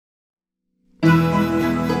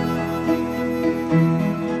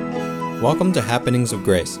Welcome to Happenings of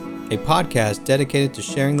Grace, a podcast dedicated to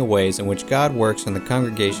sharing the ways in which God works in the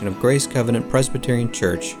congregation of Grace Covenant Presbyterian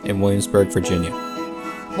Church in Williamsburg, Virginia.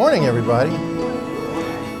 Morning, everybody.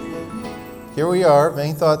 Here we are,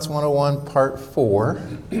 Vain Thoughts 101, Part 4.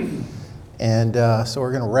 And so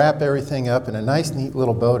we're going to wrap everything up in a nice, neat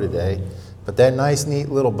little bow today. But that nice, neat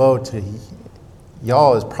little bow to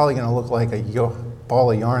y'all is probably going to look like a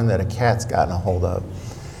ball of yarn that a cat's gotten a hold of.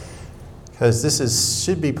 Because this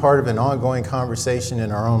should be part of an ongoing conversation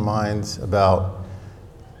in our own minds about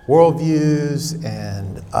worldviews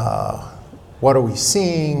and what are we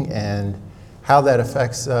seeing and how that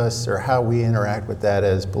affects us or how we interact with that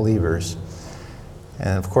as believers.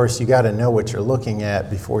 And of course, you got to know what you're looking at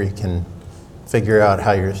before you can figure out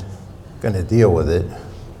how you're going to deal with it.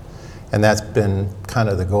 And that's been kind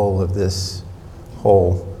of the goal of this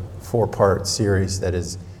whole 4-part series that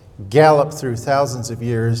has galloped through thousands of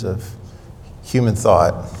years of human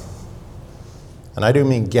thought. And I do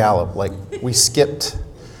mean gallop, like we skipped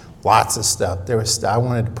lots of stuff. I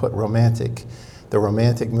wanted to put the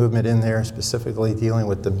romantic movement in there, specifically dealing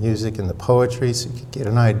with the music and the poetry, so you could get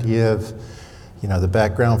an idea of, the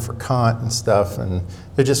background for Kant and stuff, and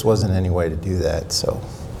there just wasn't any way to do that, so.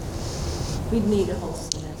 We'd need a whole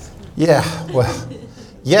semester. Yeah, well,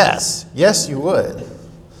 yes, you would.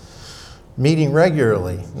 Meeting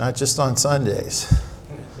regularly, not just on Sundays.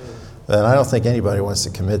 And I don't think anybody wants to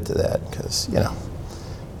commit to that because,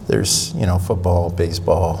 there's, football,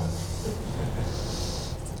 baseball.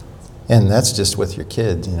 And that's just with your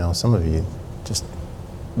kids, Some of you just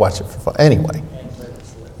watch it for fun. Anyway,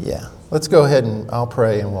 yeah. Let's go ahead and I'll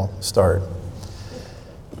pray and we'll start.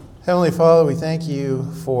 Heavenly Father, we thank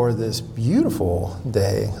you for this beautiful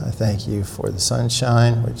day. I thank you for the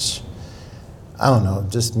sunshine, which, I don't know,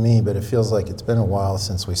 just me, but it feels like it's been a while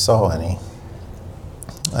since we saw any.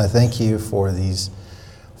 I thank you for these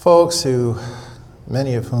folks who,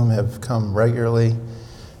 many of whom have come regularly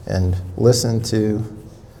and listened to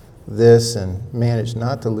this and managed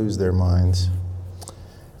not to lose their minds.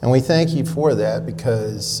 And we thank you for that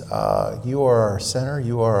because you are our center,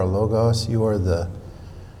 you are our logos, you are the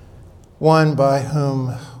one by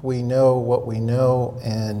whom we know what we know,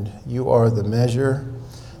 and you are the measure,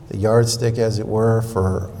 the yardstick, as it were,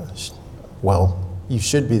 you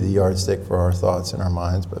should be the yardstick for our thoughts and our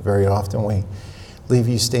minds, but very often we leave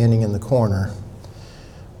you standing in the corner.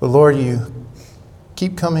 But Lord, you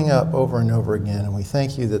keep coming up over and over again, and we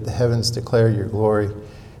thank you that the heavens declare your glory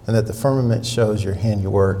and that the firmament shows your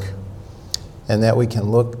handiwork, and that we can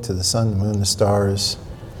look to the sun, the moon, the stars,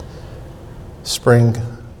 spring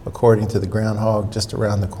according to the groundhog just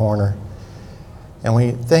around the corner. And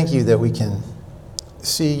we thank you that we can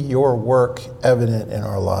see your work evident in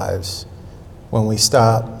our lives when we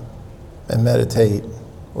stop and meditate,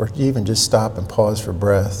 or even just stop and pause for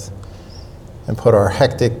breath and put our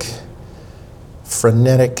hectic,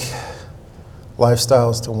 frenetic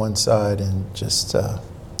lifestyles to one side and just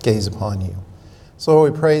gaze upon you. So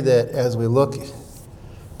Lord, we pray that as we look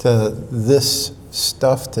to this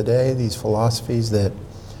stuff today, these philosophies, that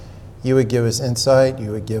you would give us insight,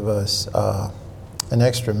 you would give us an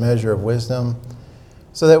extra measure of wisdom,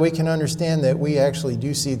 so that we can understand that we actually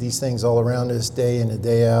do see these things all around us day in and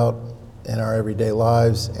day out in our everyday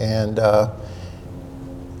lives, and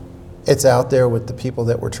it's out there with the people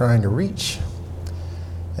that we're trying to reach.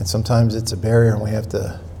 And sometimes it's a barrier and we have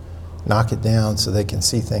to knock it down so they can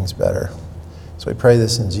see things better. So we pray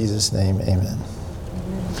this in Jesus' name, amen.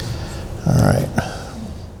 All right.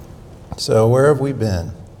 So where have we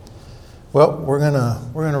been? Well, we're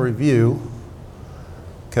gonna review,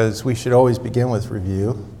 because we should always begin with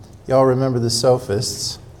review. Y'all remember the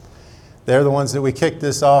sophists? They're the ones that we kicked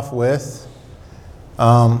this off with.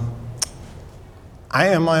 I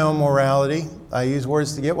am my own morality. I use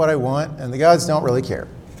words to get what I want, and the gods don't really care.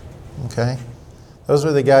 Okay? Those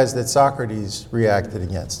were the guys that Socrates reacted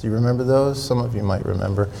against. Do you remember those? Some of you might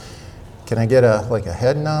remember. Can I get a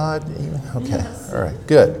head nod? Even? Okay. Yes. All right.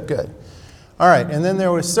 Good. All right. And then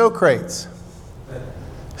there was Socrates.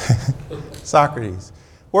 Socrates.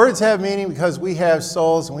 Words have meaning because we have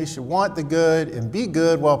souls, and we should want the good and be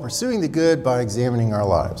good while pursuing the good by examining our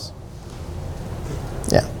lives.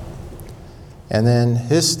 Yeah. And then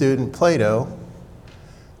his student, Plato.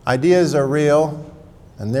 Ideas are real,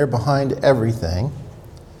 and they're behind everything.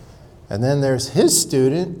 And then there's his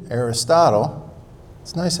student, Aristotle.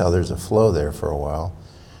 It's nice how there's a flow there for a while.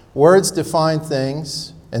 Words define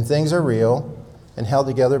things, and things are real and held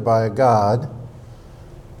together by a God,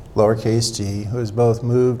 lowercase g, who is both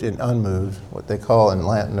moved and unmoved, what they call in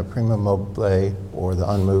Latin a prima mobile, or the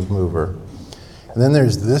unmoved mover. And then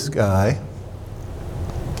there's this guy,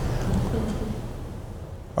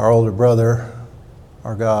 our older brother,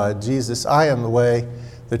 our God, Jesus, I am the way,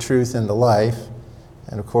 the truth, and the life.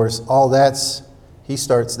 And of course, he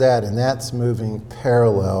starts that, and that's moving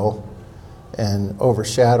parallel and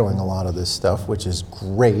overshadowing a lot of this stuff, which is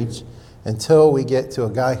great, until we get to a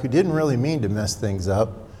guy who didn't really mean to mess things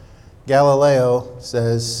up. Galileo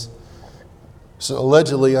says, so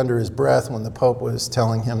allegedly under his breath when the Pope was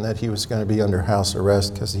telling him that he was going to be under house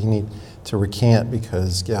arrest because he needed to recant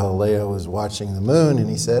because Galileo was watching the moon, and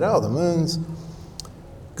he said, the moon's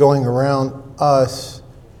going around us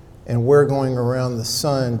and we're going around the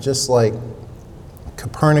sun just like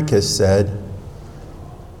Copernicus said.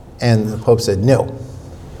 And the Pope said, no.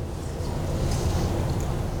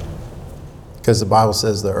 Because the Bible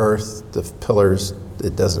says the earth, the pillars,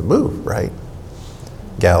 it doesn't move, right?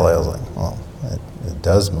 Galileo's like, well, it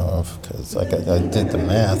does move, because like I did the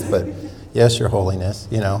math, but yes, Your Holiness,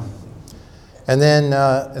 And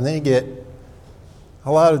then you get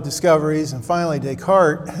a lot of discoveries, and finally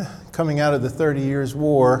Descartes, coming out of the 30 Years'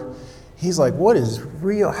 War, he's like, what is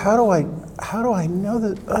real? How do I know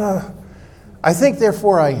that? I think,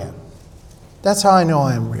 therefore I am. That's how I know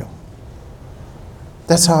I am real.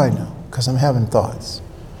 That's how I know, because I'm having thoughts.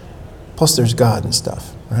 Plus there's God and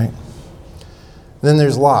stuff, right? Then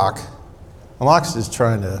there's Locke. And Locke's just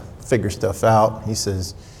trying to figure stuff out. He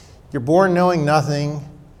says, you're born knowing nothing,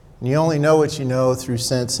 and you only know what you know through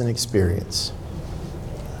sense and experience,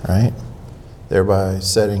 right? Thereby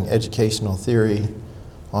setting educational theory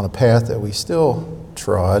on a path that we still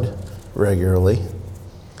trod regularly.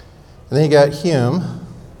 And then you got Hume.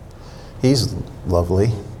 He's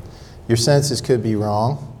lovely. Your senses could be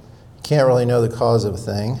wrong. You can't really know the cause of a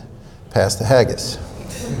thing past the haggis.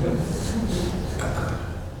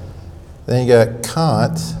 Then you got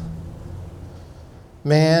Kant.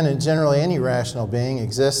 Man, and generally any rational being,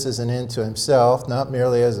 exists as an end to himself, not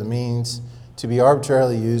merely as a means to be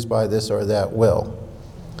arbitrarily used by this or that will.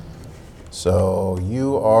 So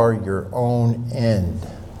you are your own end.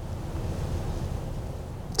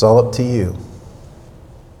 It's all up to you.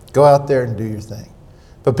 Go out there and do your thing.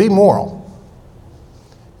 But be moral.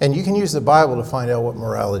 And you can use the Bible to find out what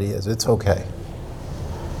morality is. It's okay.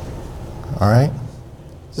 All right?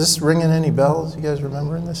 Is this ringing any bells? You guys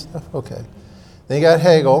remembering this stuff? Okay. Then you got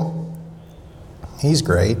Hegel. He's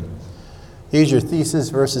great. Here's your thesis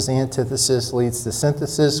versus antithesis leads to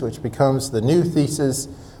synthesis, which becomes the new thesis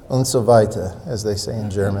und so weiter, as they say in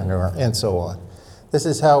German, and so on. This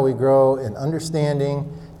is how we grow in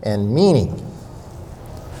understanding and meaning.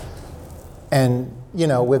 And,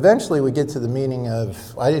 eventually we get to the meaning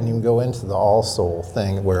of, I didn't even go into the all-soul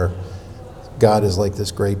thing where God is like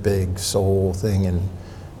this great big soul thing, and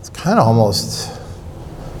it's kind of almost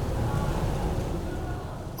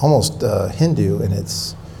Hindu, and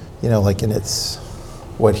it's, and it's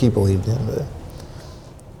what he believed in.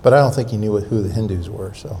 But I don't think he knew who the Hindus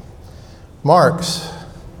were. So Marx,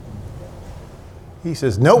 he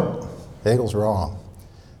says, nope, Hegel's wrong.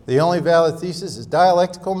 The only valid thesis is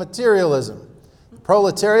dialectical materialism. The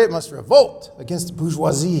proletariat must revolt against the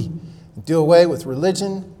bourgeoisie and do away with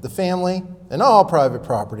religion, the family, and all private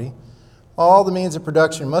property. All the means of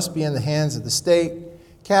production must be in the hands of the state.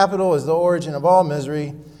 Capital is the origin of all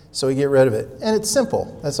misery, so we get rid of it. And it's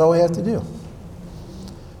simple. That's all we have to do.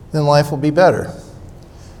 Then life will be better.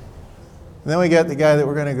 And then we got the guy that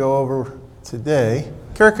we're going to go over today,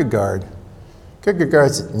 Kierkegaard.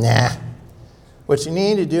 Kierkegaard said, nah. What you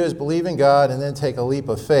need to do is believe in God and then take a leap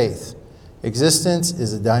of faith. Existence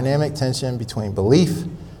is a dynamic tension between belief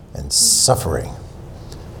and suffering.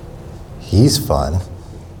 He's fun.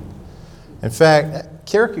 In fact,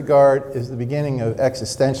 Kierkegaard is the beginning of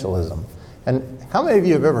existentialism. And how many of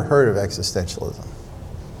you have ever heard of existentialism?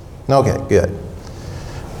 Okay, good.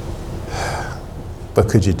 But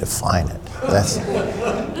could you define it? Don't ask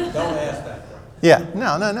that. Yeah,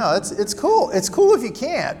 no. It's cool. It's cool if you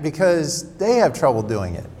can't, because they have trouble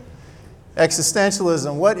doing it.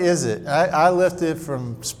 Existentialism, what is it? I lifted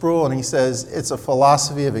from Sproul, and he says it's a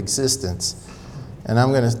philosophy of existence. And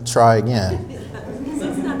I'm going to try again.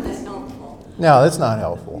 It's not that helpful. No, that's not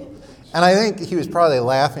helpful. And I think he was probably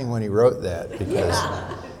laughing when he wrote that, because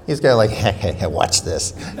he's kind of like, hey, watch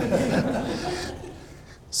this.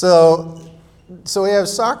 So we have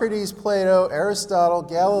Socrates, Plato, Aristotle,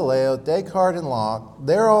 Galileo, Descartes, and Locke.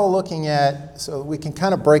 They're all looking at, so we can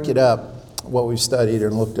kind of break it up, what we've studied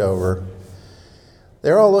and looked over.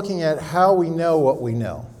 They're all looking at how we know what we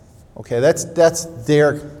know. Okay, that's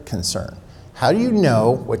their concern. How do you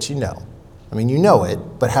know what you know? I mean, you know it,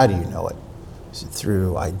 but how do you know it? Is it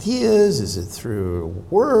through ideas? Is it through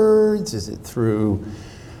words? Is it through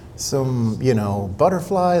some,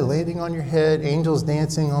 butterfly landing on your head, angels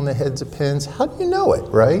dancing on the heads of pins. How do you know it,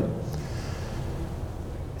 right?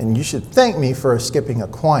 And you should thank me for skipping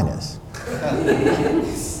Aquinas.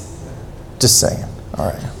 Just saying. All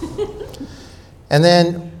right. And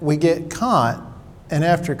then we get Kant, and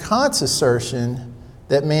after Kant's assertion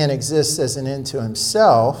that man exists as an end to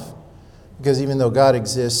himself, because even though God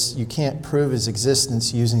exists, you can't prove his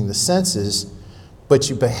existence using the senses, but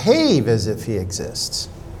you behave as if he exists,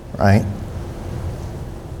 right?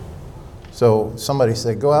 So somebody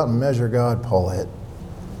said, go out and measure God, Paulette.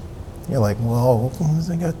 You're like, well,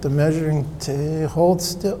 I got the measuring to hold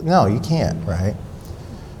still. No, you can't, right?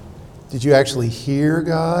 Did you actually hear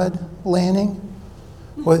God landing?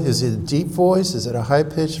 What is it, a deep voice? Is it a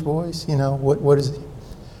high-pitched voice? What is it?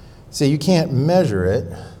 So you can't measure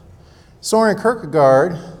it. Soren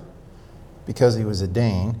Kierkegaard, because he was a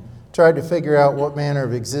Dane, tried to figure out what manner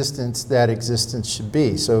of existence that existence should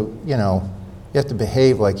be. So, you have to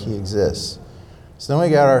behave like he exists. So then we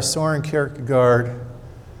got our Soren Kierkegaard,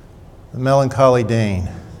 the melancholy Dane.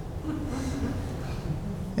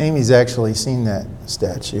 Amy's actually seen that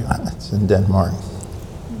statue. It's in Denmark,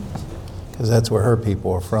 because that's where her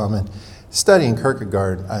people are from. And studying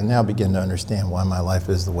Kierkegaard, I now begin to understand why my life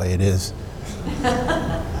is the way it is.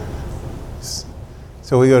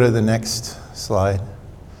 So we go to the next slide.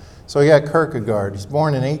 So we got Kierkegaard. He's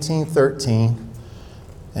born in 1813,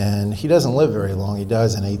 and he doesn't live very long. He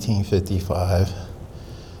dies in 1855.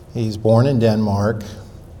 He's born in Denmark.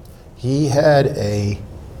 He had a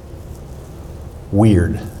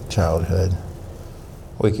weird childhood.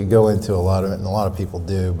 We could go into a lot of it, and a lot of people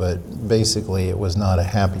do, but basically it was not a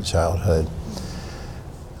happy childhood.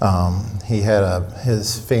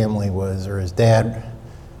 His family his dad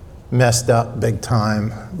messed up big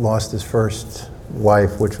time, lost his first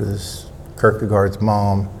wife, which was Kierkegaard's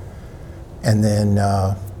mom, and then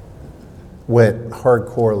went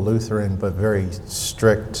hardcore Lutheran, but very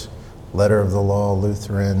strict letter of the law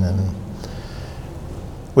Lutheran, and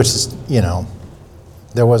which is,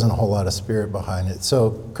 there wasn't a whole lot of spirit behind it.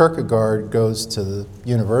 So Kierkegaard goes to the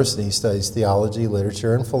university, studies theology,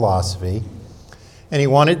 literature, and philosophy, and he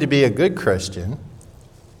wanted to be a good Christian,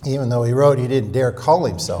 even though he wrote he didn't dare call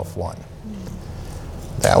himself one.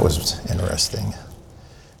 That was interesting.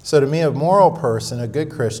 So to me, a moral person, a good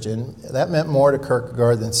Christian, that meant more to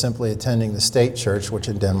Kierkegaard than simply attending the state church, which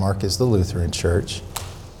in Denmark is the Lutheran church.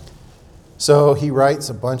 So he writes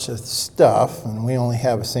a bunch of stuff, and we only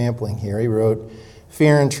have a sampling here. He wrote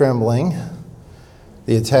Fear and Trembling,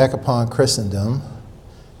 The Attack Upon Christendom,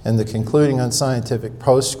 and the concluding unscientific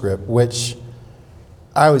postscript, which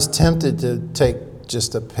I was tempted to take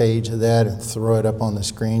just a page of that and throw it up on the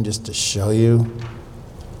screen just to show you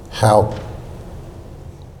how.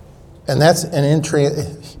 And that's in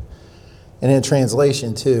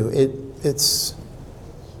translation too. It's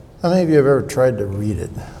how many of you have ever tried to read it?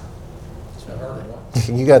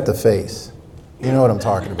 You got the face. You know what I'm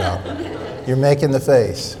talking about. You're making the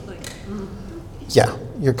face. Yeah,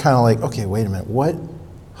 you're kind of like, okay, wait a minute. What?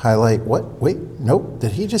 Highlight what? Wait, nope.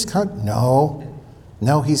 Did he just come?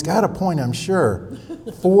 No, he's got a point, I'm sure.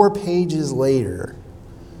 4 pages later,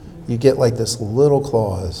 you get like this little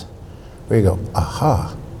clause where you go,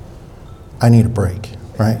 aha, I need a break,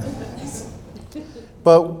 right?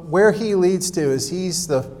 But where he leads to is he's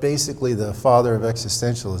basically the father of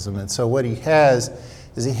existentialism. And so what he has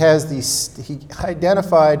is he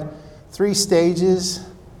identified 3 stages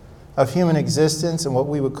of human existence and what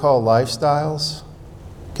we would call lifestyles,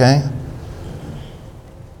 okay?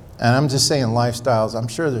 And I'm just saying lifestyles. I'm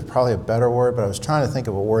sure there's probably a better word, but I was trying to think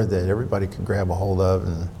of a word that everybody could grab a hold of,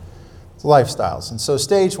 and it's lifestyles. And so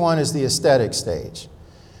stage 1 is the aesthetic stage.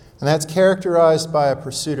 And that's characterized by a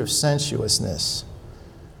pursuit of sensuousness.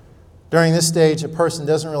 During this stage, a person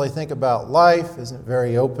doesn't really think about life, isn't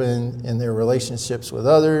very open in their relationships with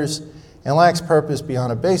others, and lacks purpose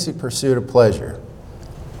beyond a basic pursuit of pleasure.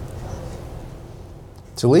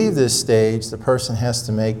 To leave this stage, the person has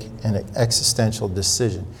to make an existential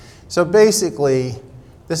decision. So basically,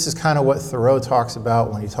 this is kind of what Thoreau talks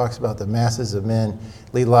about when he talks about the masses of men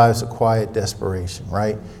lead lives of quiet desperation,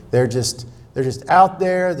 right? They're just out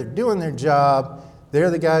there, they're doing their job. They're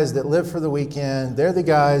the guys that live for the weekend. They're the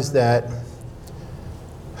guys that,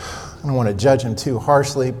 I don't want to judge them too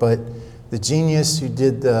harshly, but the genius who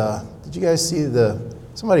did did you guys see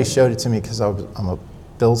somebody showed it to me because I'm a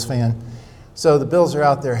Bills fan. So the Bills fans are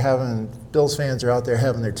out there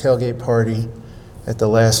having their tailgate party at the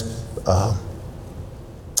last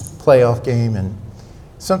playoff game, and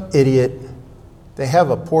some idiot, they have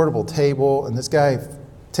a portable table, and this guy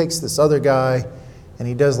takes this other guy and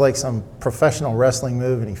he does like some professional wrestling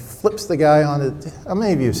move, and he flips the guy onto, how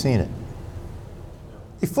many of you have seen it?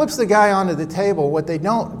 He flips the guy onto the table. What they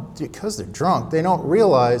don't, because they're drunk, they don't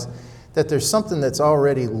realize that there's something that's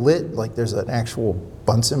already lit, like there's an actual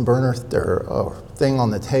Bunsen burner thing on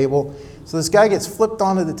the table. So this guy gets flipped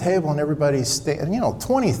onto the table, and everybody's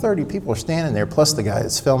 20, 30 people are standing there, plus the guy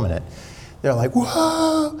that's filming it. They're like,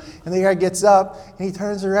 whoa! And the guy gets up, and he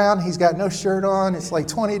turns around, he's got no shirt on, it's like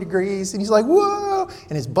 20 degrees, and he's like, whoa!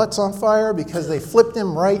 And his butt's on fire because they flipped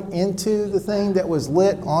him right into the thing that was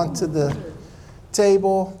lit onto the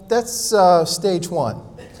table. That's stage one.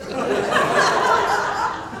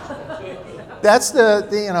 That's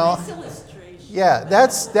Nice illustration. yeah,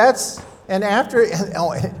 that's, and after,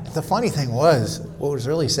 and the funny thing was, what was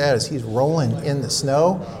really sad is he's rolling in the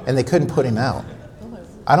snow, and they couldn't put him out.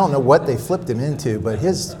 I don't know what they flipped him into, but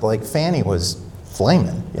his fanny was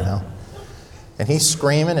flaming, And he's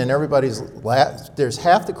screaming, and everybody's there's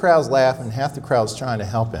half the crowd's laughing, half the crowd's trying to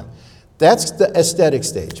help him. That's the aesthetic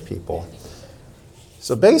stage, people.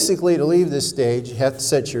 So basically, to leave this stage, you have to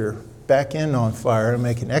set your back end on fire and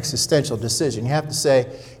make an existential decision. You have to say,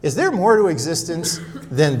 is there more to existence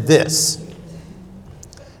than this?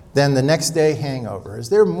 Than the next day hangover? Is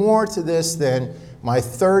there more to this than my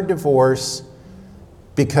third divorce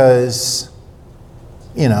because,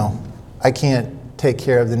 I can't take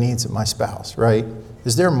care of the needs of my spouse, right?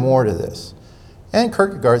 Is there more to this? And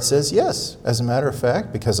Kierkegaard says, yes, as a matter of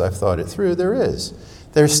fact, because I've thought it through, there is.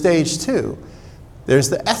 There's stage two. There's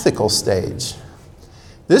the ethical stage.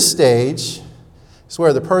 This stage is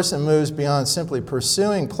where the person moves beyond simply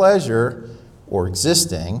pursuing pleasure or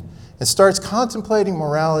existing and starts contemplating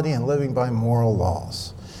morality and living by moral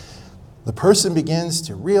laws. The person begins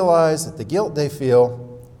to realize that the guilt they feel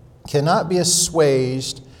cannot be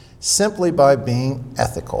assuaged simply by being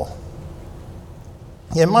ethical.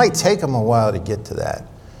 It might take them a while to get to that.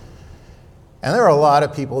 And there are a lot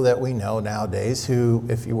of people that we know nowadays who,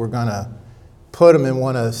 if you were going to put them in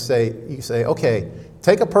one of, you say, okay,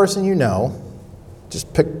 take a person you know,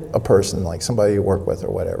 just pick a person, like somebody you work with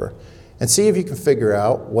or whatever, and see if you can figure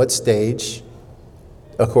out what stage,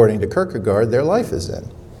 according to Kierkegaard, their life is in.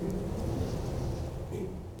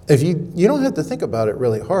 If you don't have to think about it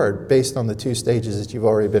really hard based on the two stages that you've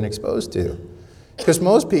already been exposed to. Because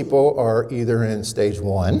most people are either in stage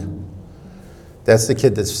one, that's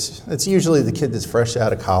usually the kid that's fresh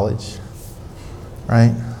out of college,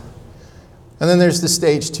 right? And then there's the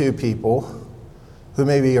stage two people who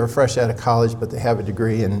maybe are fresh out of college, but they have a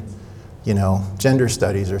degree in, gender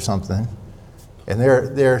studies or something. And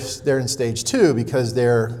they're in stage two because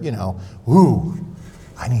they're,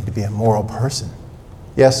 I need to be a moral person.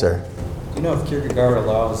 Yes, sir. Do you know if Kierkegaard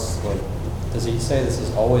allows, does he say this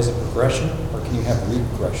is always a progression, or can you have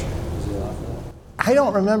regression? Does he allow for that? I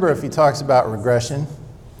don't remember if he talks about regression.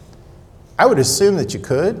 I would assume that you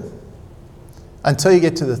could until you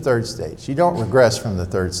get to the third stage. You don't regress from the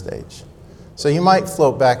third stage. So you might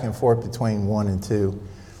float back and forth between 1 and 2.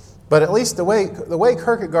 But at least the way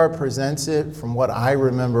Kierkegaard presents it, from what I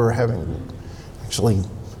remember having actually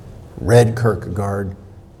read Kierkegaard,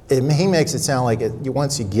 he makes it sound like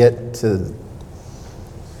once you get to,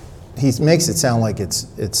 he makes it sound like it's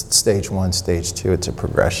stage 1, stage 2, it's a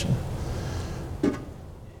progression.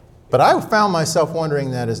 But I found myself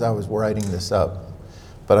wondering that as I was writing this up.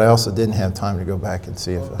 But I also didn't have time to go back and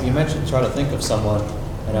see if... You mentioned try to think of someone,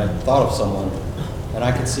 and I thought of someone, and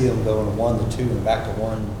I could see them going to 1 to 2 and back to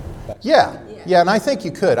 1. Yeah, and I think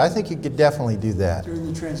you could. I think you could definitely do that.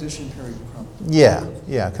 During the transition period, probably.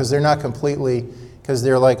 Yeah, because they're not completely... Because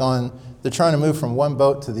they're they're trying to move from one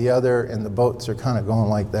boat to the other, and the boats are kind of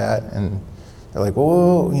going like that, and they're like,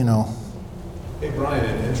 whoa, Hey, Brian,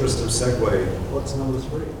 in interest of segue, what's number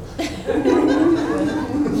 3?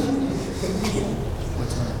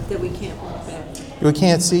 That we can't look back. We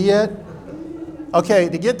can't see yet? Okay,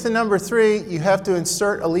 to get to number 3, you have to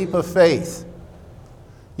insert a leap of faith.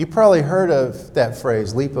 You probably heard of that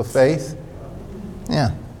phrase, leap of faith.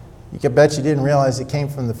 Yeah. You can bet you didn't realize it came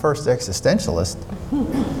from the first existentialist.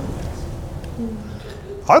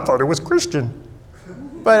 I thought it was Christian.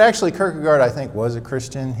 But actually, Kierkegaard, I think, was a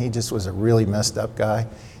Christian. He just was a really messed up guy.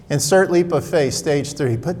 Insert leap of faith, stage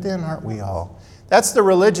 3. But then aren't we all? That's the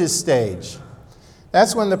religious stage.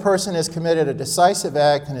 That's when the person has committed a decisive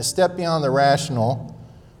act and has stepped beyond the rational.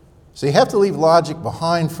 So you have to leave logic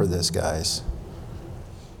behind for this, guys.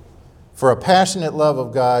 For a passionate love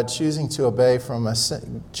of God, choosing to obey Him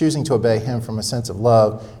from a sense of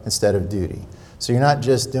love instead of duty. So you're not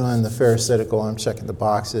just doing the pharisaical, I'm checking the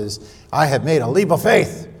boxes. I have made a leap of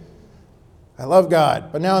faith. I love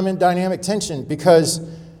God, but now I'm in dynamic tension because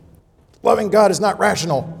loving God is not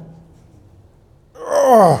rational.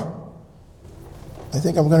 oh, I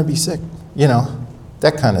think I'm going to be sick. You know,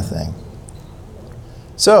 that kind of thing.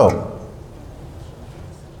 So,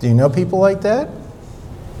 do you know people like that?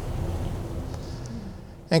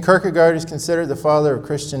 And Kierkegaard is considered the father of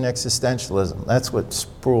Christian existentialism. That's what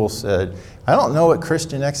Sproul said. I don't know what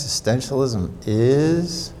Christian existentialism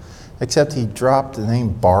is, except he dropped the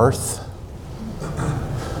name Barth.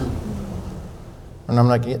 And I'm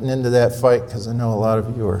not getting into that fight because I know a lot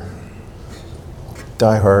of you are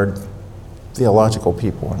diehard theological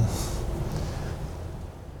people.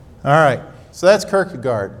 All right, so that's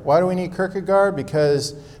Kierkegaard. Why do we need Kierkegaard?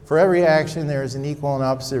 Because for every action there is an equal and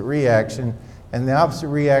opposite reaction. And the opposite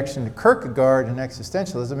reaction to Kierkegaard and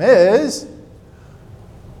existentialism is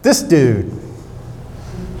this dude,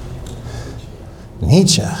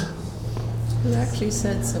 Nietzsche. He actually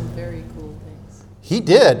said some very cool things. He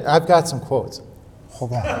did. I've got some quotes.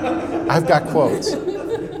 Hold on. I've got quotes.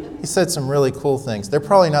 He said some really cool things. They're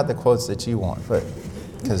probably not the quotes that you want, but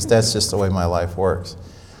because that's just the way my life works.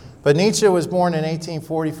 But Nietzsche was born in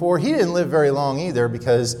 1844. He didn't live very long either,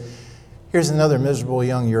 because here's another miserable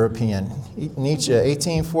young European. Nietzsche,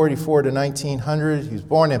 1844 to 1900. He was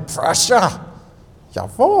born in Prussia.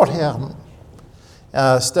 Jawohl,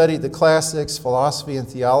 Herr. Studied the classics, philosophy, and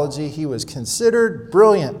theology. He was considered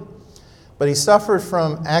brilliant, but he suffered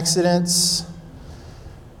from accidents.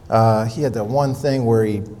 He had that one thing where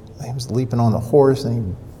he was leaping on the horse and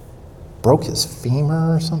he broke his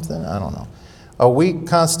femur or something. I don't know. A weak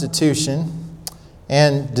constitution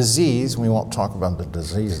and disease. We won't talk about the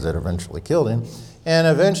disease that eventually killed him. And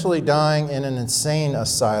eventually dying in an insane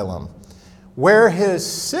asylum, where his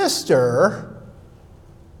sister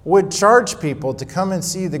would charge people to come and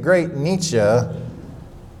see the great Nietzsche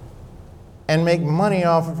and make money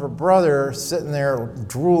off of her brother sitting there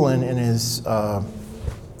drooling in his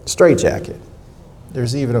straitjacket.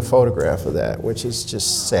 There's even a photograph of that, which is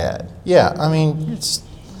just sad. Yeah, I mean, it's...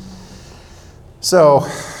 So,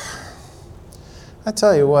 I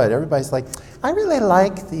tell you what, everybody's like, I really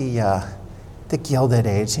like the Gilded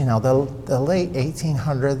Age, you know, the late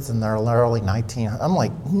 1800s and the early 1900s. I'm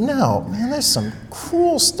like, no, man, there's some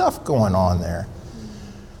cruel stuff going on there.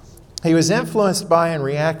 He was influenced by and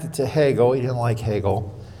reacted to Hegel. He didn't like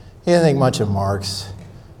Hegel. He didn't think much of Marx.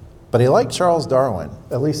 But he liked Charles Darwin,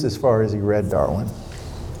 at least as far as he read Darwin.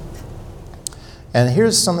 And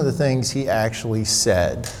here's some of the things he actually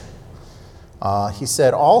said. He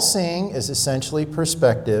said, all seeing is essentially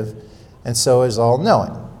perspective, and so is all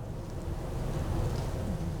knowing.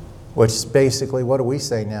 Which is basically, what do we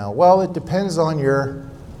say now? Well, it depends on your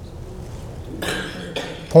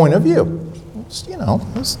point of view. It's, you know,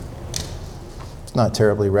 it's not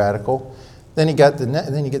terribly radical. Then you get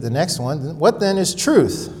the next one. What then is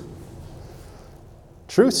truth?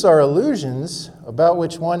 Truths are illusions about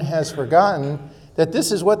which one has forgotten that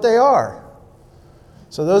this is what they are.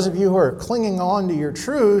 So those of you who are clinging on to your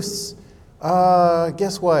truths,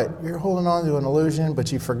 guess what? You're holding on to an illusion,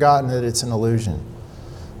 but you've forgotten that it's an illusion.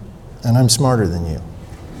 And I'm smarter than you.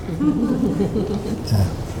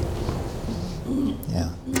 Yeah.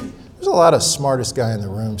 There's a lot of smartest guy in the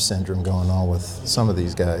room syndrome going on with some of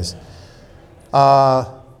these guys.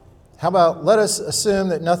 How about, let us assume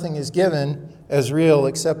that nothing is given as real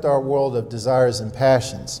except our world of desires and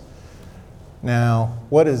passions. Now,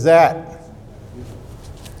 what is that?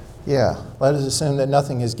 Yeah, let us assume that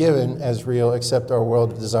nothing is given as real except our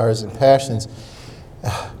world of desires and passions.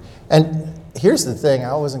 And here's the thing,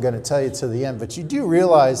 I wasn't going to tell you to the end, but you do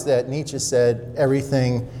realize that Nietzsche said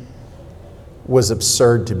everything was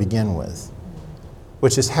absurd to begin with,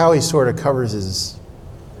 which is how he sort of covers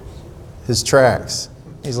his tracks.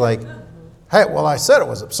 He's like, hey, well, I said it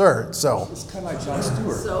was absurd, so. It's kind of like John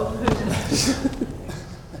Stewart.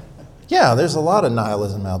 Yeah, there's a lot of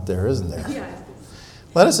nihilism out there, isn't there? Yeah.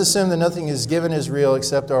 Let us assume that nothing is given as real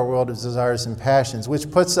except our world of desires and passions,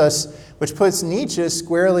 which puts Nietzsche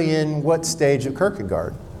squarely in what stage of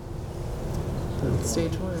Kierkegaard?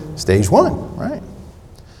 Stage one. Stage one, right.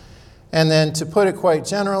 And then to put it quite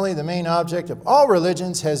generally, the main object of all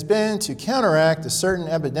religions has been to counteract a certain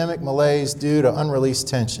epidemic malaise due to unreleased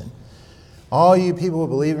tension. All you people who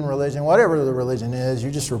believe in religion, whatever the religion is,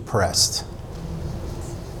 you're just repressed.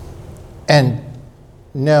 And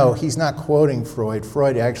no, he's not quoting Freud.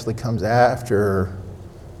 Freud actually comes after,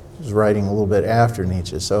 he's writing a little bit after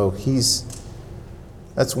Nietzsche. So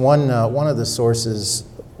that's one of the sources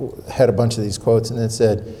had a bunch of these quotes, and it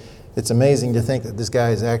said, it's amazing to think that this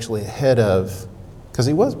guy is actually ahead of, because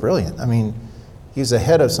he was brilliant. I mean, he's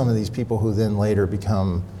ahead of some of these people who then later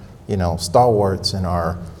become, you know, stalwarts in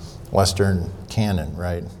our Western canon,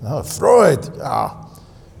 right? Oh, Freud,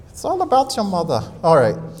 it's all about your mother. All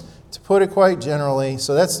right. to put it quite generally,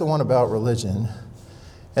 so that's the one about religion.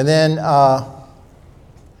 And then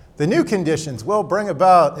the new conditions will bring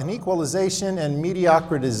about an equalization and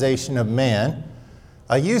mediocritization of man,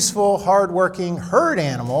 a useful, hardworking herd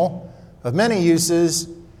animal of many uses,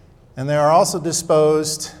 and they are also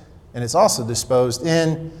disposed, and it's also disposed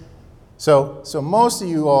in. So most of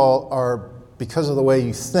you all are, because of the way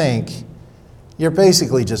you think, you're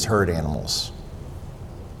basically just herd animals.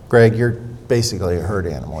 Greg, you're basically a herd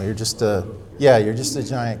animal. You're just a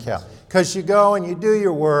giant cow. Because you go and you do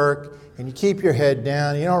your work, and you keep your head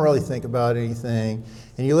down, you don't really think about anything,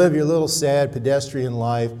 and you live your little sad pedestrian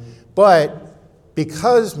life. But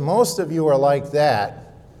because most of you are like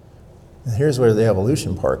that, and here's where the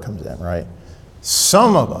evolution part comes in, right?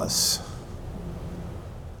 Some of us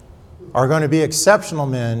are going to be exceptional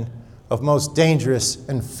men of most dangerous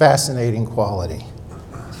and fascinating quality.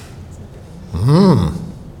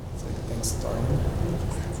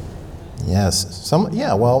 Yes.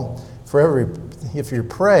 If you're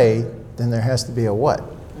prey, then there has to be a what?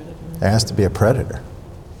 There has to be a predator.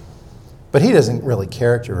 But he doesn't really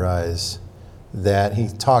characterize that. He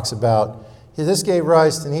talks about, this gave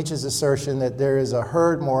rise to Nietzsche's assertion that there is a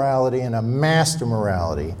herd morality and a master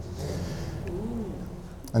morality.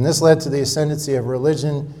 And this led to the ascendancy of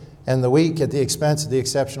religion and the weak at the expense of the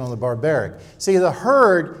exceptional and the barbaric. See, the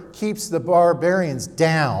herd keeps the barbarians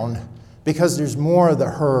down because there's more of the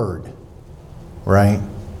herd, right?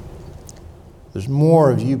 There's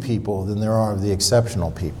more of you people than there are of the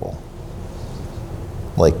exceptional people.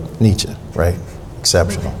 Like Nietzsche, right?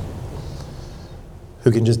 Exceptional.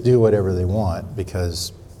 Who can just do whatever they want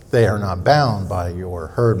because they are not bound by your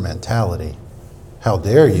herd mentality. How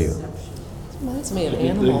dare you? Reminds me of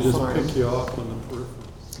Animal They just Farm. pick you off on the periphery.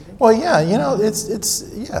 Well, yeah,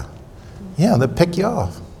 they pick you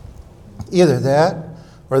off. Either that,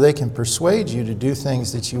 or they can persuade you to do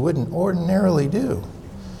things that you wouldn't ordinarily do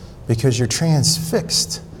because you're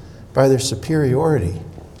transfixed by their superiority,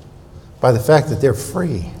 by the fact that they're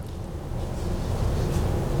free.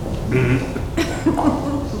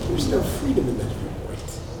 There's no freedom in that viewpoint.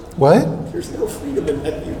 What? There's no freedom in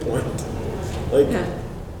that viewpoint.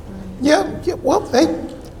 Yeah, well,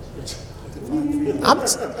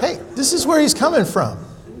 hey, this is where he's coming from.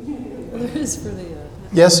 There is for the...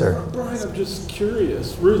 Yes, sir. Brian, I'm just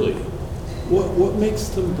curious, really. What makes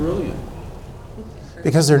them brilliant?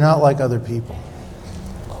 Because they're not like other people.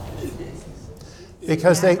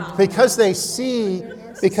 Because they see,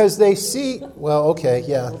 well, okay,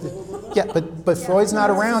 yeah. Yeah, but Freud's not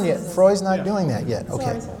around yet. Freud's not doing that yet.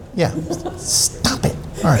 Okay. Yeah. Stop it.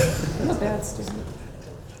 All right. Bad student.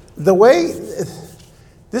 The way,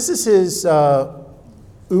 this is his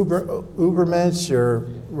Übermensch, or,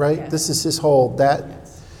 right? Yes. This is his whole, that.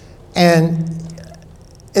 And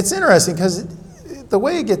it's interesting because the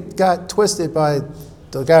way it got twisted by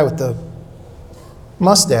the guy with the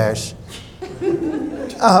mustache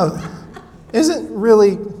isn't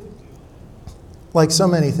really like so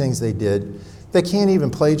many things they did. They can't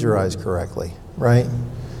even plagiarize correctly, right?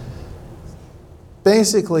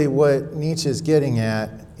 Basically, what Nietzsche is getting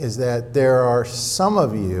at is that there are some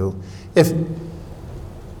of you,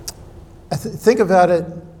 think about it,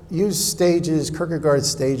 use stages, Kierkegaard's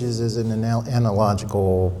stages as an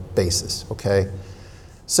analogical basis, okay?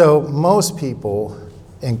 So most people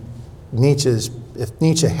in if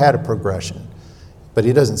Nietzsche had a progression, but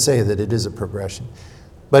he doesn't say that it is a progression,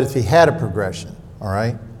 but if he had a progression, all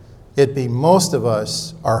right, it'd be most of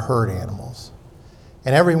us are herd animals.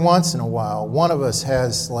 And every once in a while, one of us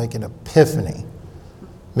has like an epiphany,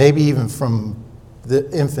 maybe even from the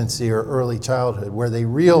infancy or early childhood, where they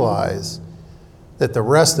realize that the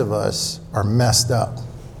rest of us are messed up,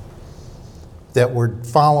 that we're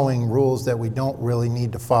following rules that we don't really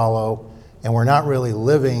need to follow, and we're not really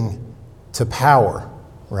living to power,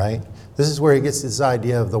 right? This is where he gets this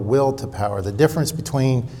idea of the will to power. The difference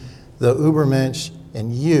between the Übermensch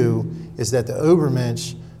and you is that the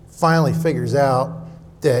Übermensch finally figures out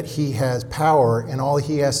that he has power, and all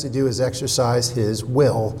he has to do is exercise his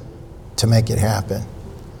will to make it happen.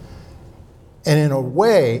 And in a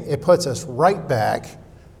way, it puts us right back,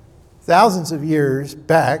 thousands of years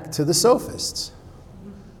back to the sophists,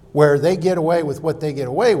 where they get away with what they get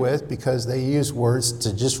away with because they use words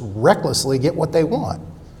to just recklessly get what they want.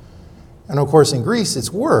 And of course, in Greece,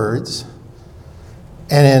 it's words.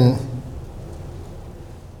 And in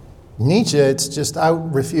Nietzsche, it's just, I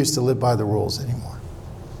refuse to live by the rules anymore.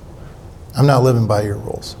 I'm not living by your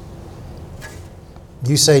rules.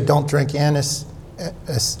 You say don't drink absinthe?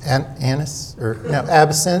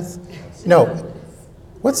 No.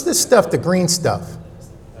 What's this stuff, the green stuff?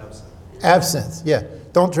 Absinthe, yeah.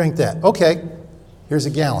 Don't drink that. Okay. here's a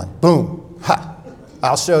gallon. Boom. Ha.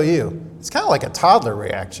 I'll show you. It's kind of like a toddler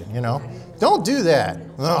reaction, you know. Don't do that.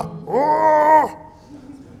 Oh.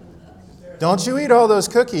 Don't you eat all those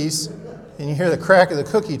cookies. And you hear the crack of the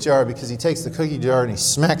cookie jar because he takes the cookie jar and he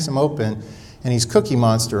smacks them open and he's Cookie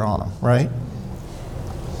Monster on them, right?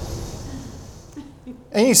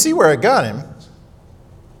 And you see where I got him.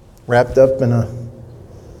 Wrapped up in a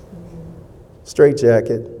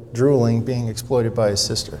straitjacket, drooling, being exploited by his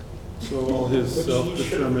sister. So all his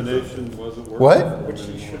self-determination wasn't working? What? Which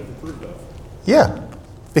he should have approved of. Yeah,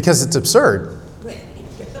 because it's absurd.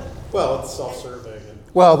 Well, it's self-serving. And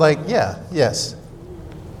Well, like, yeah, yes.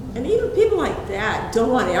 And even people like that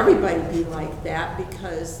don't want everybody to be like that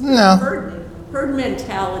because No. herd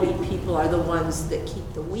mentality people are the ones that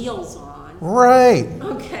keep the wheels on. Right.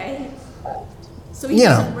 Okay. So he You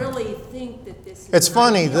know. doesn't really think that this is It's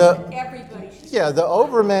funny, ideal, that everybody should. Yeah, the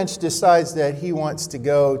Overmensch decides that he wants to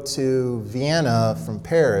go to Vienna from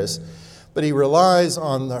Paris, but he relies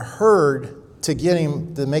on the herd to get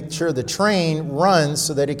him to make sure the train runs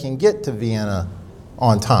so that he can get to Vienna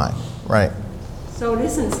on time, right? So it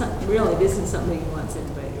isn't it isn't something he wants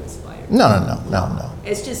anybody to aspire to. No.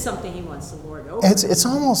 It's just something he wants to lord over. It's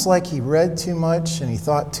almost like he read too much and he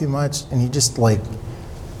thought too much and he just like,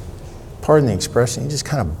 pardon the expression, he just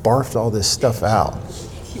kind of barfed all this stuff out.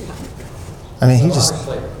 Yeah. I mean, he just...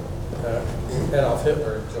 Adolf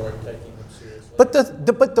Hitler enjoyed taking him seriously.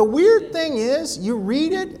 But the weird thing is, you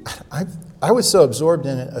read it. I was so absorbed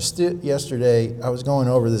in it. Yesterday, I was going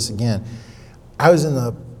over this again. I was in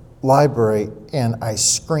the library and I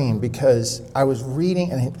screamed because I was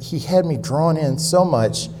reading and he had me drawn in so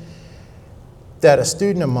much that a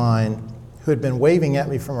student of mine who had been waving at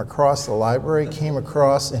me from across the library came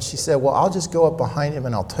across and she said, well, I'll just go up behind him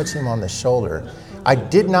and I'll touch him on the shoulder. I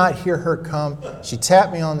did not hear her come. She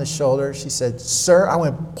tapped me on the shoulder. She said, sir, I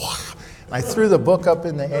went, "Wah." I threw the book up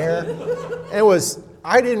in the air.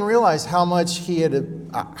 I didn't realize how much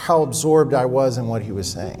how absorbed I was in what he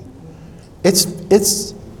was saying.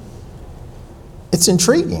 It's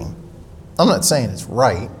intriguing. I'm not saying it's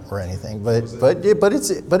right or anything, but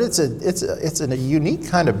it's a unique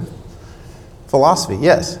kind of philosophy.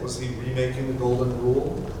 Yes. Was he remaking the golden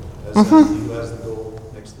rule? As in, he who has the goal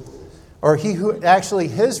makes the rules. Or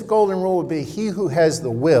his golden rule would be he who has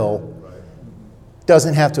the will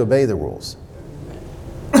doesn't have to obey the rules.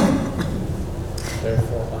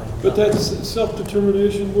 But that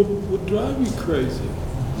self-determination would drive you crazy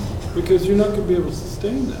because you're not going to be able to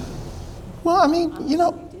sustain that. Well, I mean,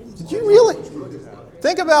 did you really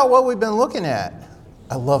think about what we've been looking at?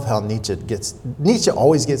 I love how Nietzsche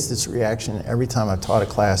always gets this reaction every time I've taught a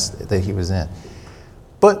class that he was in.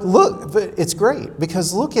 But it's great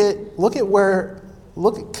because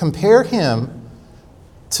compare him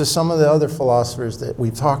to some of the other philosophers that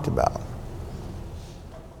we've talked about.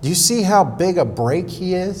 Do you see how big a break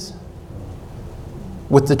he is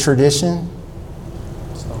with the tradition?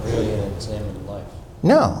 It's not really an examined life.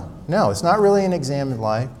 No, it's not really an examined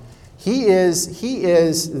life. He is,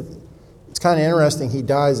 it's kind of interesting, he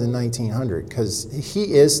dies in 1900 because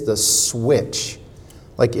he is the switch.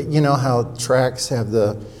 Like, you know how train tracks have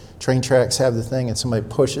the thing and somebody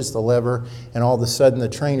pushes the lever and all of a sudden the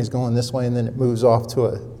train is going this way and then it moves off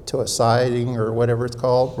to a siding or whatever it's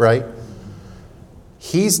called, right?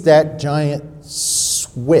 He's that giant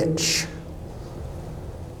switch.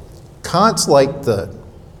 Kant laid the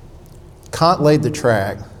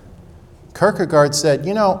track. Kierkegaard said,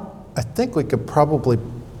 I think we could probably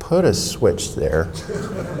put a switch there.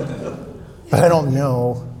 But I don't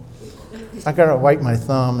know. I got to wipe my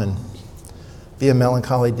thumb and be a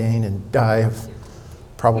melancholy Dane and die of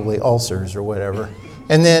probably ulcers or whatever.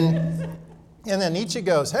 And then Nietzsche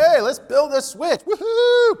goes, hey, let's build a switch.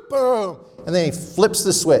 Woohoo! Boom! And then he flips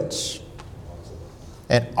the switch.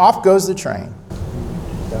 And off goes the train.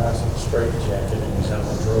 Guys in a straight jacket and he's on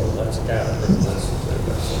a drill. That's got to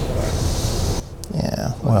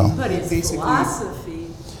Yeah, well. But it's philosophy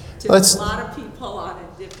to Let's- a lot of people on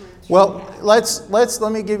a different Well, track.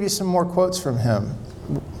 let me give you some more quotes from him.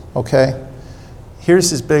 Okay? Here's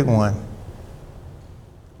his big one.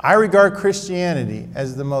 I regard Christianity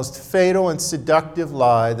as the most fatal and seductive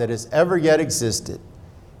lie that has ever yet existed,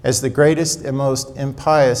 as the greatest and most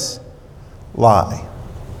impious lie.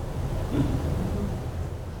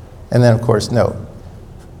 And then, of course, note.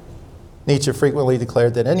 Nietzsche frequently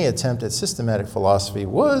declared that any attempt at systematic philosophy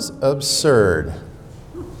was absurd.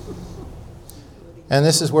 And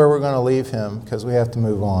this is where we're going to leave him because we have to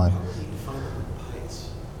move on. How would he define the word pious?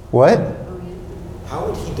 What? How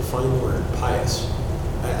would he define the word pious?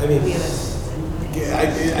 I mean,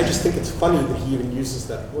 I just think it's funny that he even uses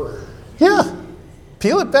that word. Yeah.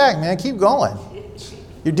 Peel it back, man. Keep going.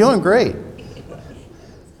 You're doing great.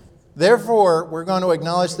 Therefore, we're going to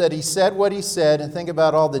acknowledge that he said what he said and think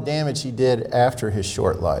about all the damage he did after his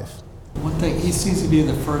short life. One thing, he seems to be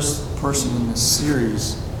the first person in this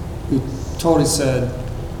series who totally said,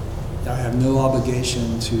 I have no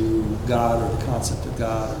obligation to God or the concept of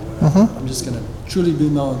God or whatever. I'm just going to truly do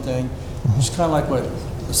my own thing. It's kind of like what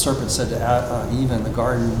the serpent said to Eve in the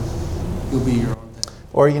garden, you'll be your own thing.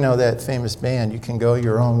 Or, you know, that famous band, you can go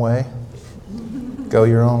your own way. Go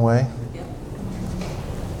your own way.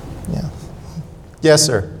 Yeah. Yes,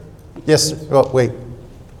 sir. Yes, sir. Oh, wait.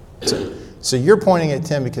 So you're pointing at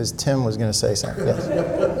Tim because Tim was going to say something. Yes.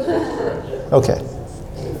 Okay.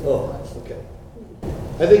 Oh, okay.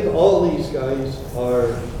 I think all these guys are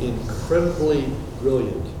incredibly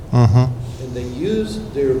brilliant. And they use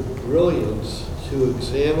their brilliance to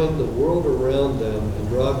examine the world around them and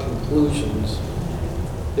draw conclusions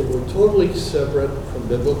that were totally separate from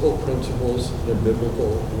biblical principles and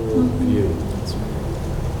biblical worldview.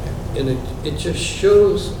 And it just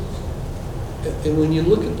shows, and when you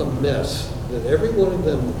look at the mess that every one of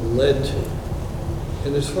them led to,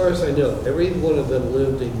 and as far as I know, every one of them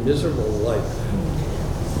lived a miserable life.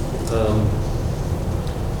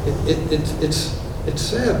 It's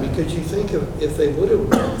sad because you think of if they would have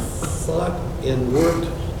thought and worked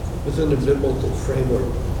within a biblical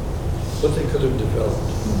framework, what they could have developed.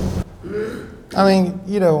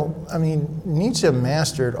 I mean, Nietzsche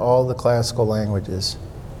mastered all the classical languages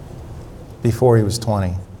before he was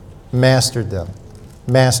 20. Mastered them.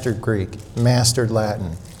 Mastered Greek. Mastered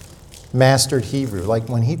Latin. Mastered Hebrew. Like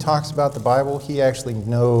when he talks about the Bible, he actually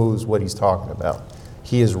knows what he's talking about.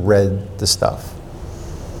 He has read the stuff,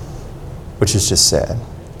 which is just sad.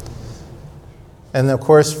 And of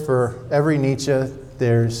course, for every Nietzsche,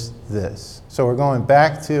 there's this. So we're going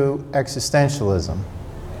back to existentialism.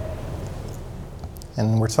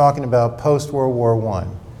 And we're talking about post-World War I.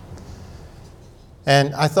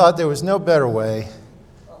 And I thought there was no better way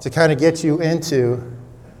to kind of get you into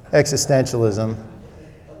existentialism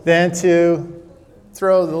than to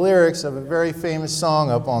throw the lyrics of a very famous song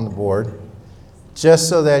up on the board, just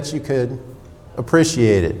so that you could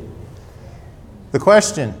appreciate it. The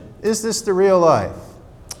question, is this the real life?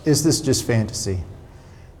 Is this just fantasy?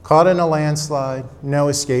 Caught in a landslide, no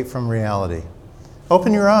escape from reality.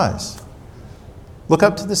 Open your eyes. Look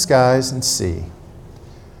up to the skies and see.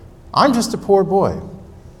 I'm just a poor boy.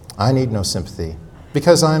 I need no sympathy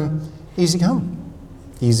because I'm easy come,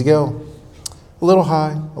 easy go. A little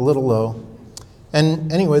high, a little low. And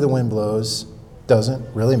any way the wind blows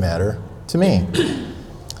doesn't really matter to me.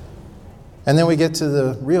 And then we get to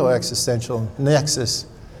the real existential nexus.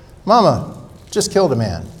 Mama just killed a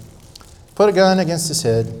man. Put a gun against his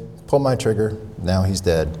head, pulled my trigger, now he's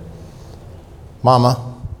dead.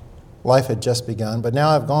 Mama, life had just begun, but now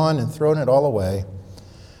I've gone and thrown it all away.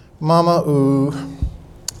 Mama, ooh.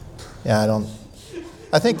 Yeah,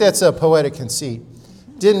 I think that's a poetic conceit.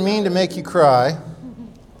 Didn't mean to make you cry. A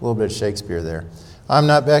little bit of Shakespeare there. I'm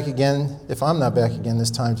not back again. If I'm not back again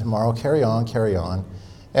this time tomorrow, carry on, carry on.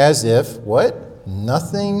 As if, what?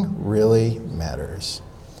 Nothing really matters.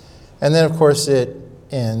 And then, of course, it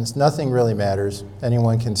ends. Nothing really matters.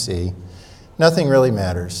 Anyone can see. Nothing really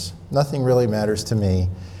matters. Nothing really matters to me.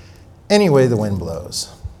 Any way the wind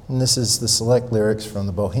blows. And this is the select lyrics from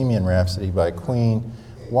the Bohemian Rhapsody by Queen.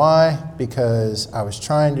 Why? Because I was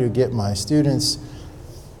trying to get my students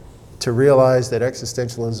to realize that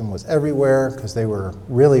existentialism was everywhere, because they were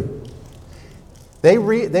really, they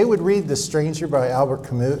would read The Stranger by Albert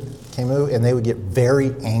Camus, and they would get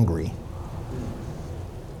very angry,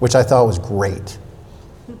 which I thought was great.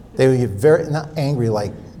 They would get very, not angry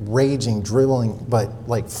like raging, dribbling, but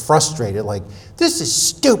like frustrated, like, this is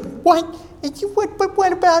stupid. What?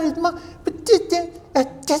 What about his mom? But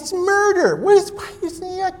that's murder. Why doesn't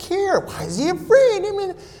he not care? Why is he afraid? I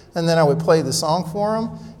mean, and then I would play the song for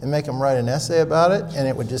them and make them write an essay about it, and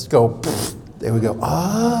it would just go, pfft. They would go,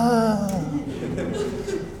 ah.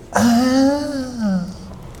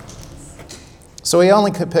 So we only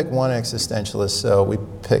could pick one existentialist, so we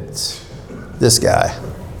picked this guy.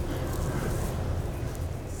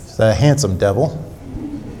 He's a handsome devil.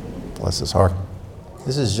 Bless his heart.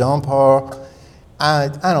 This is Jean-Paul. I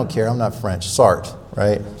don't care. I'm not French. Sartre,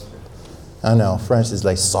 right? I know. French is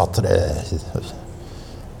like Sartre.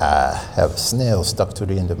 I have a snail stuck to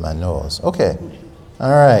the end of my nose. Okay. All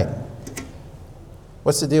right.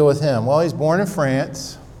 What's the deal with him? Well, he's born in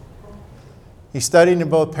France. He studied in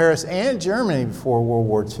both Paris and Germany before World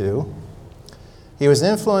War II. He was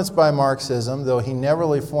influenced by Marxism, though he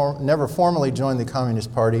never formally joined the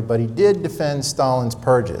Communist Party, but he did defend Stalin's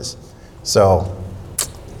purges. So,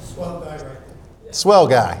 Swell guy right Swell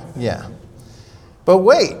guy, yeah. But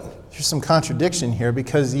wait, there's some contradiction here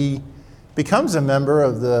because he becomes a member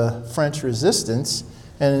of the French resistance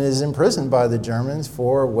and is imprisoned by the Germans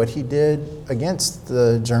for what he did against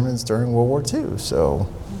the Germans during World War II.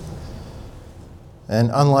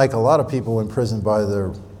 And unlike a lot of people imprisoned by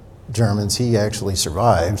the Germans, he actually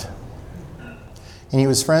survived. And he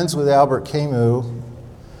was friends with Albert Camus,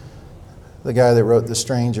 the guy that wrote The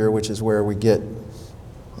Stranger, which is where we get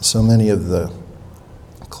so many of the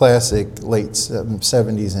classic late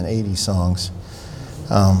 70s and 80s songs.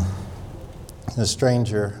 The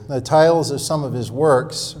Stranger. The titles of some of his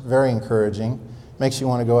works, very encouraging. Makes you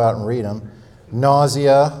want to go out and read them.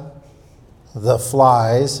 Nausea, The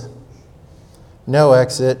Flies, No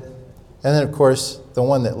Exit, and then, of course, the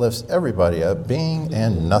one that lifts everybody up, Being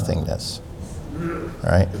and Nothingness. All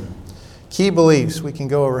right. Key beliefs. We can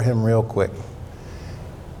go over him real quick.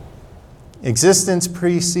 Existence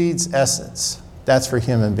precedes essence. That's for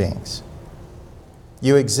human beings.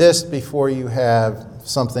 You exist before you have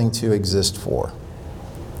something to exist for.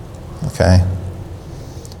 Okay?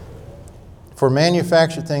 For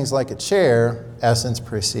manufactured things like a chair, essence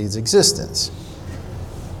precedes existence.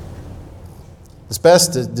 It's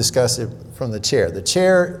best to discuss it from the chair. The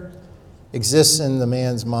chair exists in the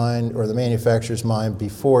man's mind or the manufacturer's mind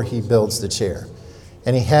before he builds the chair.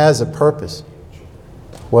 And he has a purpose.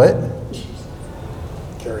 What?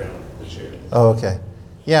 Carry on. The chair. Oh, okay.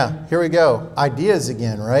 Yeah, here we go. Ideas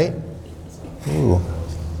again, right? Ooh.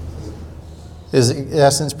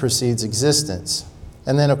 Essence precedes existence.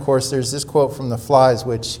 And then, of course, there's this quote from The Flies,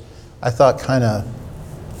 which I thought kind of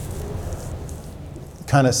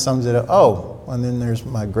sums it up. Oh, and then there's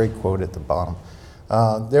my great quote at the bottom.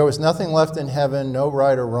 There was nothing left in heaven, no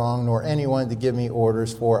right or wrong, nor anyone to give me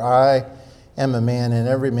orders, for I am a man, and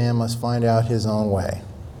every man must find out his own way.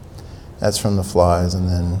 That's from The Flies.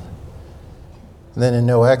 And then in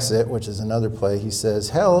No Exit, which is another play, he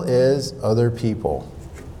says, hell is other people.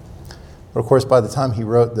 But of course, by the time he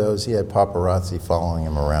wrote those, he had paparazzi following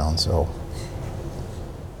him around, so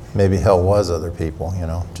maybe hell was other people,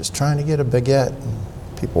 just trying to get a baguette and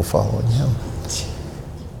people following him.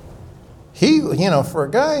 He,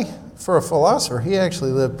 for a philosopher, he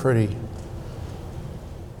actually lived pretty,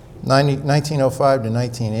 1905 to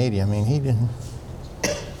 1980. I mean, he didn't,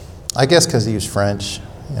 I guess because he was French,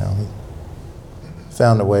 he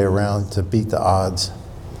found a way around to beat the odds.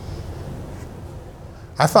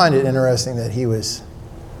 I find it interesting that he was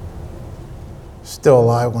still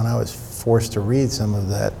alive when I was forced to read some of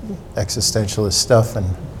that existentialist stuff in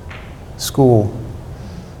school.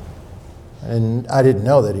 And I didn't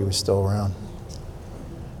know that he was still around.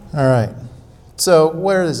 All right. So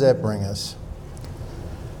where does that bring us?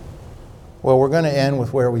 Well, we're going to end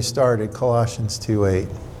with where we started, Colossians 2:8.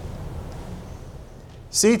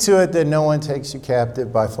 See to it that no one takes you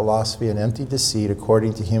captive by philosophy and empty deceit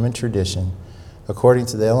according to human tradition, according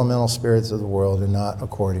to the elemental spirits of the world, and not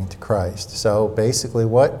according to Christ. So basically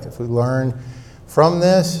what? If we learn from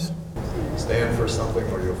this? Stand for something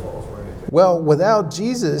or you'll fall for anything. Well, without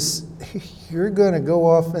Jesus, you're going to go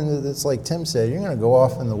off into, it's like Tim said, you're going to go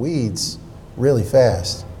off in the weeds really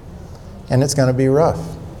fast. And it's going to be rough.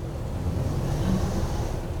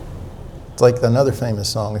 It's like another famous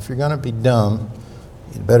song, if you're going to be dumb,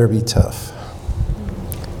 you'd better be tough.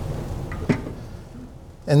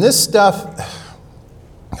 And this stuff,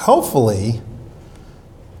 hopefully,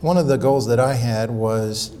 one of the goals that I had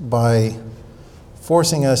was by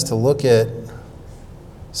forcing us to look at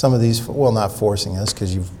some of these, well, not forcing us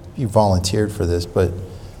because you volunteered for this, but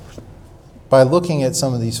by looking at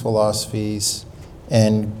some of these philosophies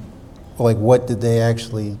and like what did they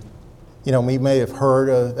actually, we may have heard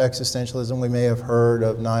of existentialism, we may have heard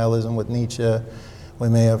of nihilism with Nietzsche, we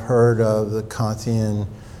may have heard of the Kantian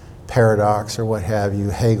paradox or what have you,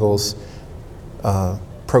 Hegel's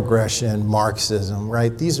progression, Marxism,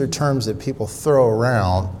 right? These are terms that people throw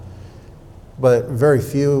around, but very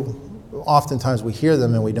few, oftentimes we hear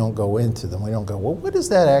them and we don't go into them. We don't go, well, what does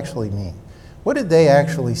that actually mean? What did they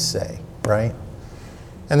actually say, right?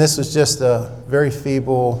 And this was just a very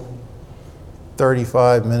feeble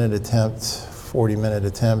 35-minute attempt, 40-minute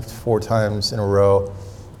attempt, 4 times in a row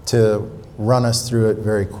to run us through it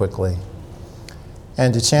very quickly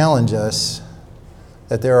and to challenge us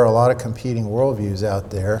that there are a lot of competing worldviews out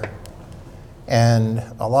there, and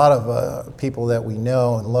a lot of people that we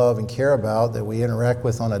know and love and care about that we interact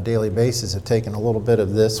with on a daily basis have taken a little bit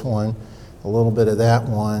of this one, a little bit of that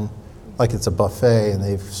one, like it's a buffet, and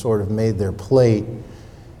they've sort of made their plate.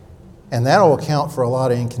 And that'll account for a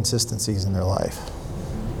lot of inconsistencies in their life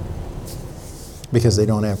because they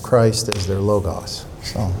don't have Christ as their logos.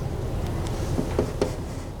 So, all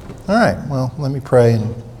All right, well, let me pray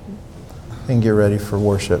and get ready for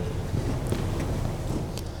worship.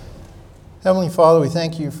 Heavenly Father, we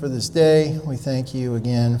thank you for this day. We thank you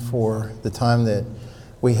again for the time that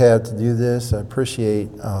we have to do this. I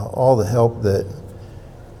appreciate all the help that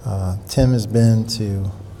Tim has been to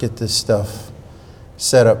get this stuff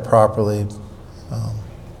set up properly,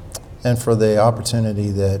 and for the opportunity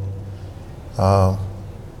that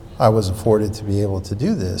I was afforded to be able to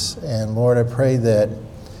do this. And Lord, I pray that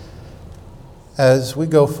as we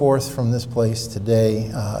go forth from this place today,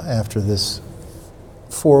 after this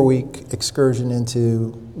 4-week excursion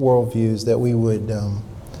into worldviews, that we would,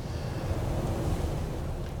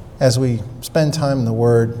 as we spend time in the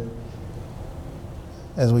Word,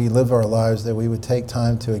 as we live our lives, that we would take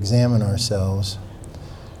time to examine ourselves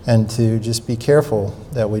and to just be careful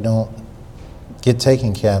that we don't get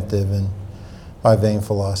taken captive by vain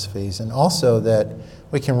philosophies. And also that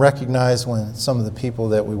we can recognize when some of the people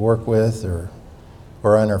that we work with or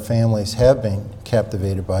in our families have been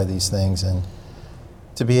captivated by these things, and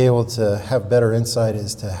to be able to have better insight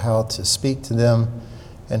as to how to speak to them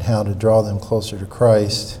and how to draw them closer to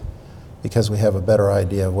Christ, because we have a better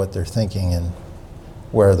idea of what they're thinking and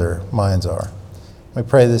where their minds are. We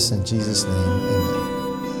pray this in Jesus' name. Amen.